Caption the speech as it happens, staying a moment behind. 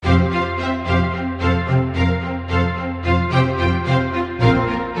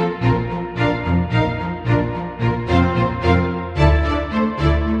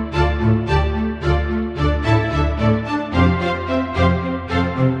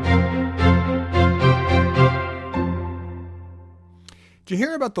Did you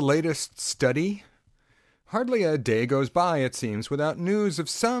hear about the latest study? Hardly a day goes by, it seems, without news of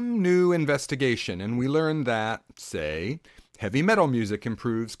some new investigation, and we learn that, say, heavy metal music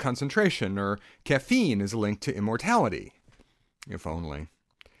improves concentration, or caffeine is linked to immortality. If only.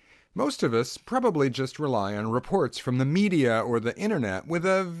 Most of us probably just rely on reports from the media or the internet with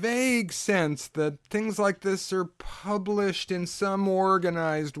a vague sense that things like this are published in some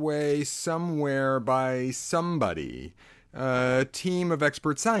organized way somewhere by somebody. A team of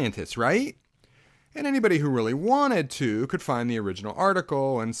expert scientists, right? And anybody who really wanted to could find the original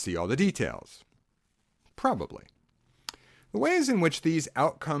article and see all the details. Probably. The ways in which these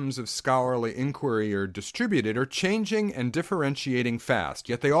outcomes of scholarly inquiry are distributed are changing and differentiating fast,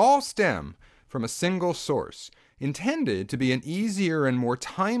 yet they all stem from a single source, intended to be an easier and more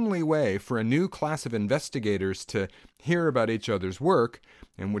timely way for a new class of investigators to hear about each other's work,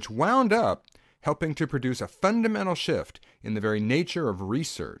 and which wound up helping to produce a fundamental shift in the very nature of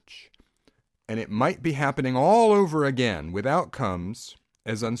research. And it might be happening all over again with outcomes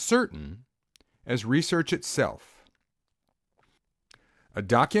as uncertain as research itself. A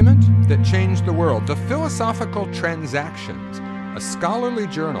document that changed the world, the Philosophical Transactions, a scholarly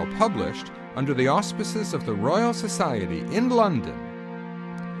journal published under the auspices of the Royal Society in London,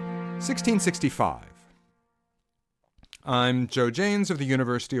 1665. I'm Joe Janes of the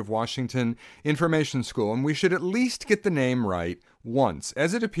University of Washington Information School, and we should at least get the name right once,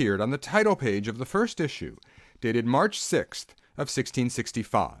 as it appeared on the title page of the first issue, dated March 6th of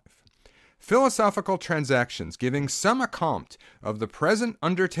 1665. Philosophical Transactions, giving some account of the present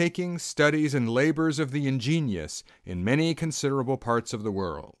undertakings, studies, and labors of the ingenious in many considerable parts of the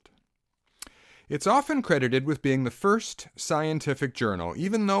world. It's often credited with being the first scientific journal,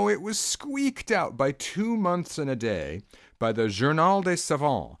 even though it was squeaked out by 2 months and a day by the Journal des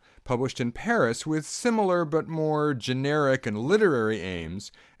Savants, published in Paris with similar but more generic and literary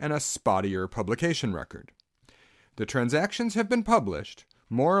aims and a spottier publication record. The Transactions have been published,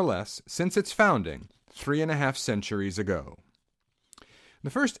 more or less, since its founding, 3.5 centuries ago. The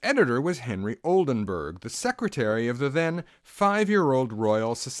first editor was Henry Oldenburg, the secretary of the then 5-year-old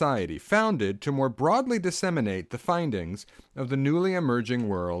Royal Society, founded to more broadly disseminate the findings of the newly emerging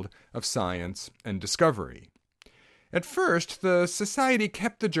world of science and discovery. At first, the Society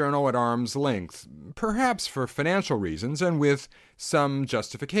kept the journal at arm's length, perhaps for financial reasons and with some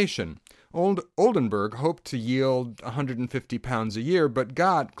justification. Oldenburg hoped to yield £150 a year, but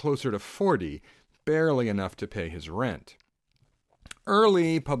got closer to 40, barely enough to pay his rent.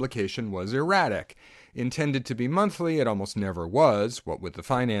 Early publication was erratic. Intended to be monthly, it almost never was, what with the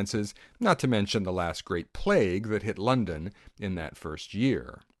finances, not to mention the last great plague that hit London in that first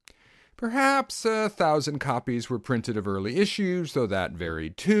year. Perhaps 1,000 copies were printed of early issues, though that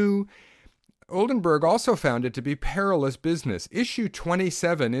varied too. Oldenburg also found it to be perilous business. Issue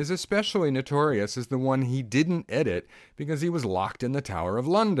 27 is especially notorious as the one he didn't edit because he was locked in the Tower of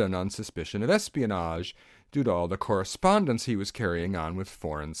London on suspicion of espionage due to all the correspondence he was carrying on with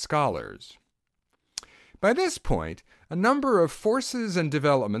foreign scholars. By this point, a number of forces and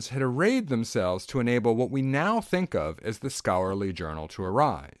developments had arrayed themselves to enable what we now think of as the scholarly journal to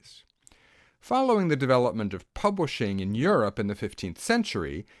arise. Following the development of publishing in Europe in the 15th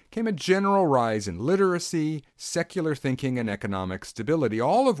century came a general rise in literacy, secular thinking, and economic stability,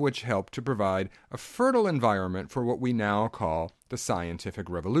 all of which helped to provide a fertile environment for what we now call the scientific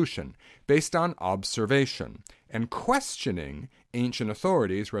revolution, based on observation and questioning ancient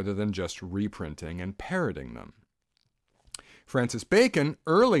authorities rather than just reprinting and parroting them. Francis Bacon,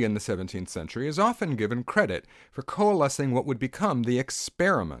 early in the 17th century, is often given credit for coalescing what would become the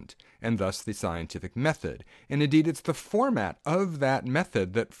experiment, and thus the scientific method. And indeed, it's the format of that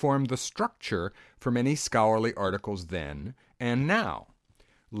method that formed the structure for many scholarly articles then and now.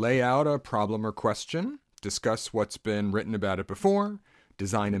 Lay out a problem or question, discuss what's been written about it before,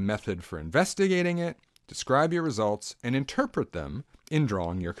 design a method for investigating it, describe your results, and interpret them in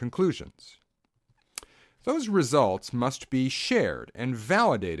drawing your conclusions. Those results must be shared and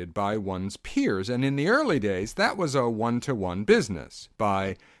validated by one's peers, and in the early days, that was a one-to-one business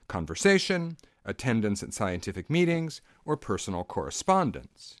by conversation, attendance at scientific meetings, or personal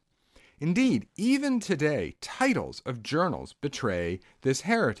correspondence. Indeed, even today, titles of journals betray this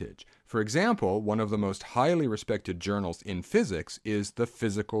heritage. For example, one of the most highly respected journals in physics is the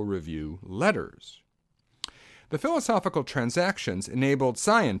Physical Review Letters. The Philosophical Transactions enabled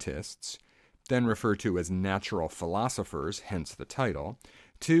scientists, then referred to as natural philosophers, hence the title,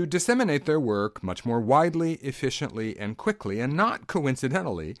 to disseminate their work much more widely, efficiently, and quickly, and not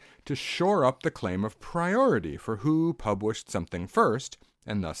coincidentally, to shore up the claim of priority for who published something first,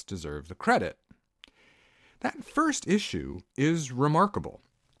 and thus deserved the credit. That first issue is remarkable.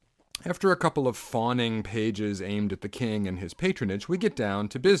 After a couple of fawning pages aimed at the king and his patronage, we get down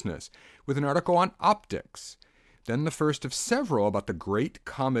to business with an article on optics, then the first of several about the Great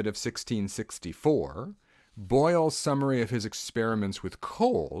Comet of 1664, Boyle's summary of his experiments with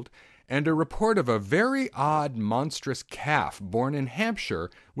cold, and a report of a very odd, monstrous calf born in Hampshire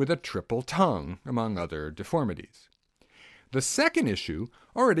with a triple tongue, among other deformities. The second issue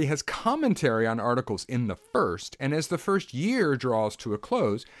already has commentary on articles in the first, and as the first year draws to a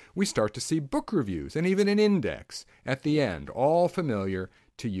close, we start to see book reviews and even an index at the end, all familiar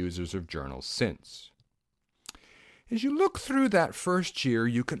to users of journals since. As you look through that first year,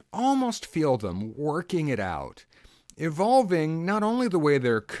 you can almost feel them working it out, evolving not only the way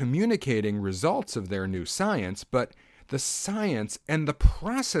they're communicating results of their new science, but the science and the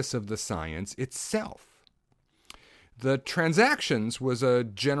process of the science itself. The Transactions was a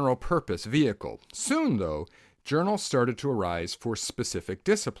general-purpose vehicle. Soon, though, journals started to arise for specific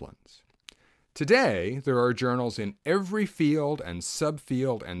disciplines. Today, there are journals in every field and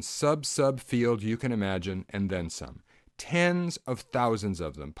subfield and sub-subfield you can imagine, and then some. Tens of thousands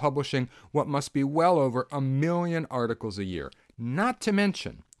of them, publishing what must be well over 1 million articles a year, not to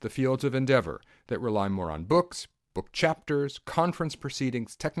mention the fields of endeavor that rely more on books, book chapters, conference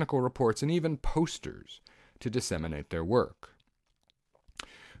proceedings, technical reports, and even posters to disseminate their work.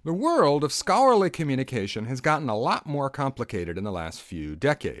 The world of scholarly communication has gotten a lot more complicated in the last few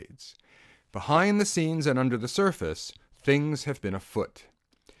decades. Behind the scenes and under the surface, things have been afoot.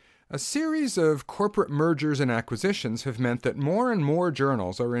 A series of corporate mergers and acquisitions have meant that more and more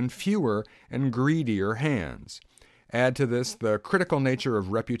journals are in fewer and greedier hands. Add to this the critical nature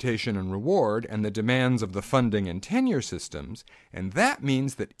of reputation and reward and the demands of the funding and tenure systems, and that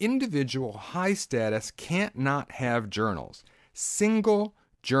means that individual high status can't not have journals. Single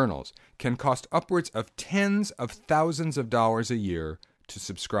journals can cost upwards of tens of thousands of dollars a year to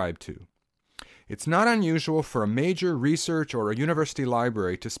subscribe to. It's not unusual for a major research or a university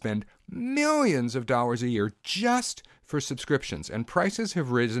library to spend millions of dollars a year just for subscriptions, and prices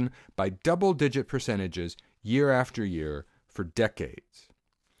have risen by double-digit percentages year after year for decades.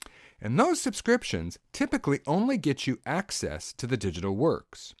 And those subscriptions typically only get you access to the digital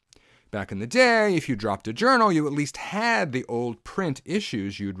works. Back in the day, if you dropped a journal, you at least had the old print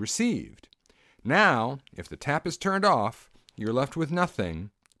issues you'd received. Now, if the tap is turned off, you're left with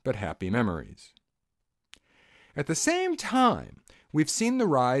nothing but happy memories. At the same time, we've seen the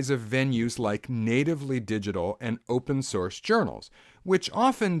rise of venues like natively digital and open source journals, which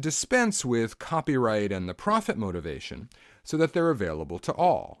often dispense with copyright and the profit motivation so that they're available to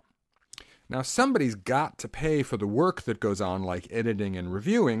all. Now, somebody's got to pay for the work that goes on, like editing and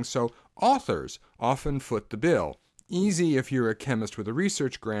reviewing, so authors often foot the bill. Easy if you're a chemist with a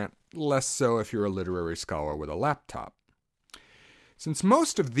research grant, less so if you're a literary scholar with a laptop. Since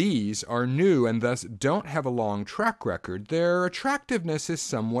most of these are new and thus don't have a long track record, their attractiveness is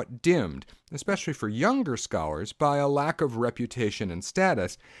somewhat dimmed, especially for younger scholars, by a lack of reputation and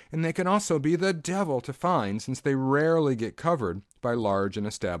status, and they can also be the devil to find since they rarely get covered by large and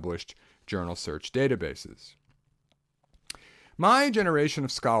established journal search databases. My generation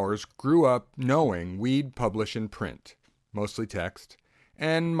of scholars grew up knowing we'd publish in print, mostly text,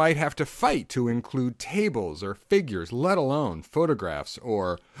 and might have to fight to include tables or figures, let alone photographs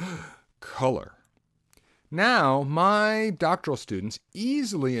or color. Now, my doctoral students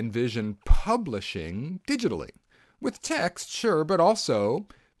easily envision publishing digitally, with text, sure, but also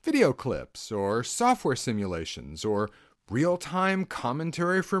video clips or software simulations or real-time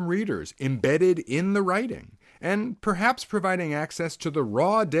commentary from readers embedded in the writing, and perhaps providing access to the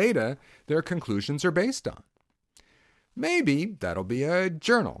raw data their conclusions are based on. Maybe that'll be a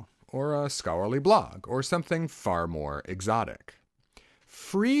journal, or a scholarly blog, or something far more exotic.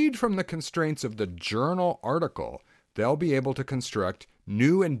 Freed from the constraints of the journal article, they'll be able to construct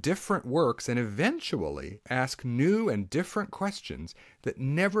new and different works and eventually ask new and different questions that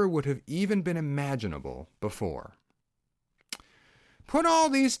never would have even been imaginable before. Put all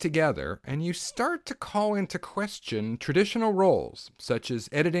these together, and you start to call into question traditional roles, such as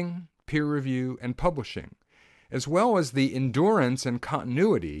editing, peer review, and publishing, as well as the endurance and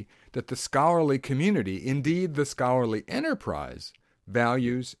continuity that the scholarly community, indeed the scholarly enterprise,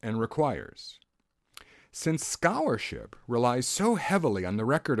 values and requires. Since scholarship relies so heavily on the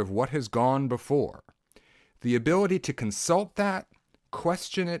record of what has gone before, the ability to consult that,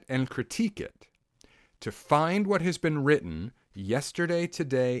 question it, and critique it, to find what has been written yesterday,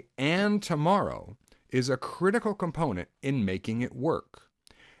 today, and tomorrow is a critical component in making it work.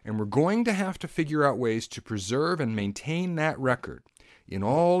 And we're going to have to figure out ways to preserve and maintain that record, in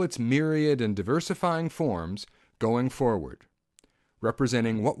all its myriad and diversifying forms going forward,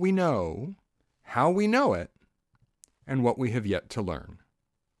 representing what we know, how we know it, and what we have yet to learn.